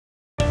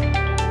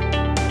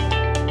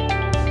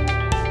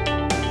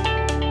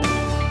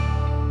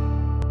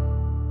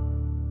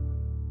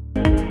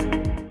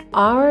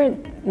Our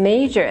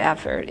major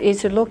effort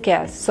is to look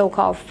at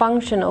so-called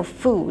functional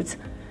foods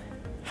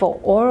for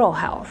oral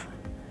health.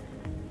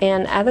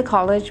 And at the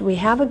college, we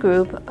have a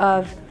group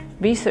of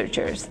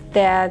researchers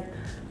that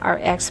are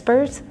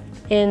experts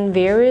in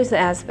various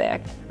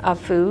aspects of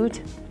food,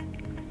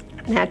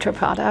 natural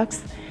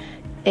products,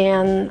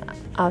 and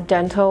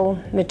dental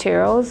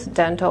materials,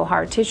 dental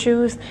hard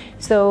tissues.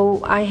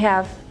 So I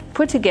have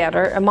put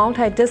together a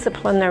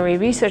multidisciplinary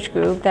research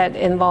group that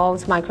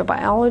involves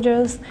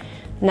microbiologists,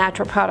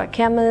 natural product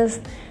chemists,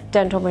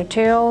 dental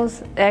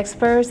materials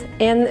experts,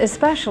 and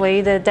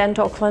especially the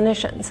dental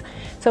clinicians.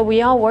 So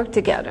we all work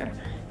together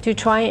to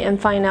try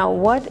and find out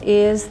what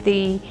is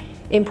the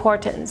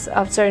importance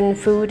of certain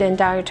food and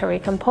dietary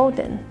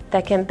components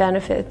that can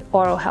benefit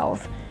oral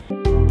health.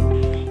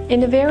 In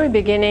the very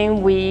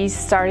beginning, we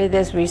started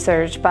this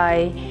research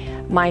by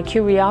my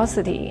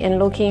curiosity in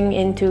looking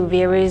into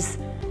various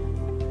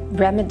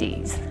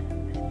remedies,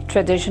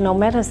 traditional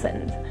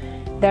medicines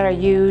that are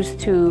used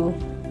to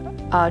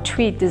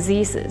treat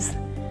diseases.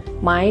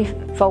 My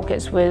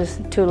focus was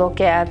to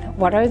look at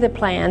what are the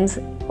plants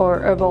or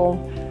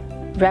herbal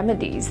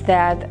remedies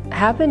that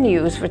have been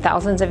used for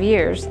thousands of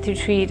years to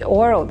treat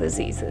oral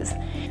diseases.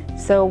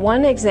 So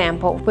one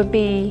example would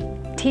be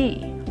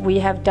tea. We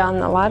have done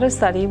a lot of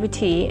study with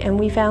tea, and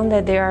we found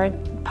that there are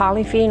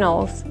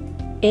polyphenols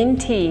in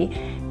tea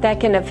that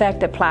can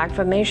affect the plaque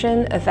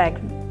formation, affect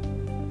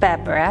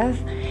bad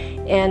breath,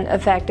 and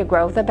affect the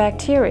growth of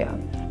bacteria.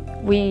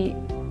 We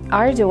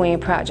are doing a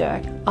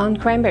project on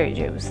cranberry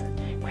juice.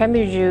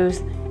 Cranberry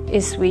juice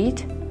is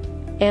sweet,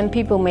 and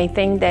people may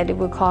think that it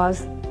will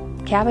cause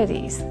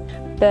cavities,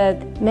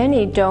 but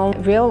many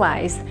don't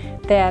realize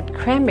that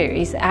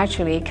cranberries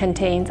actually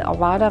contains a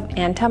lot of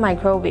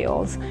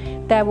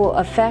antimicrobials that will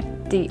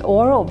affect the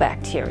oral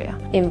bacteria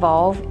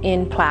involved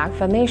in plaque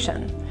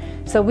formation.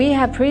 So we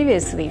have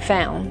previously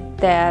found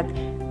that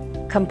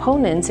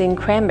components in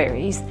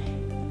cranberries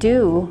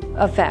do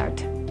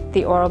affect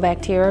the oral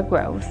bacteria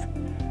growth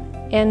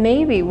and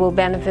maybe will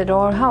benefit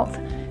oral health.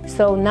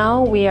 So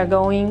now we are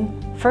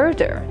going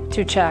further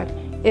to check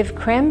if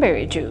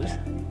cranberry juice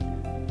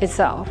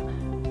itself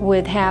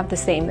would have the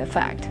same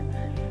effect.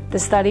 The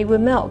study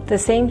with milk, the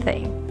same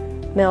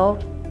thing.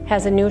 Milk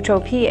has a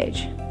neutral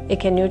pH. It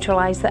can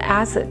neutralize the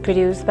acid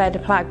produced by the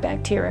plaque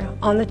bacteria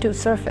on the tooth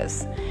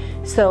surface.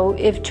 So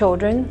if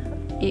children,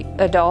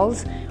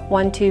 adults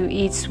want to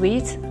eat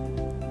sweets,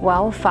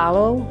 well,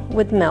 follow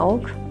with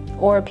milk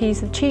or a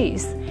piece of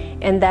cheese,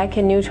 and that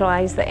can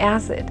neutralize the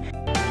acid.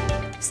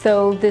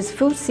 So this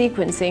food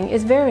sequencing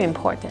is very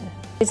important.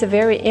 It's a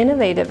very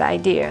innovative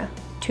idea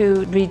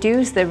to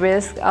reduce the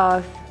risk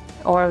of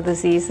oral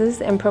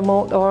diseases and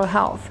promote oral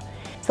health.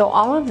 So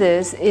all of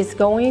this is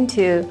going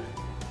to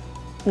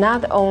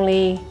not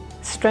only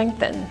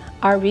strengthen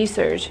our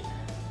research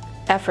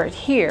effort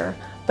here,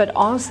 but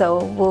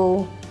also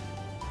will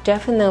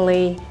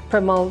definitely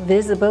promote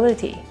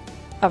visibility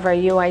of our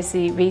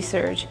UIC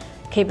research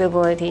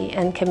capability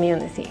and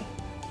community.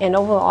 And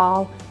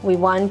overall, we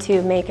want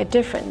to make a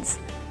difference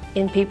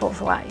in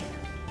people's life.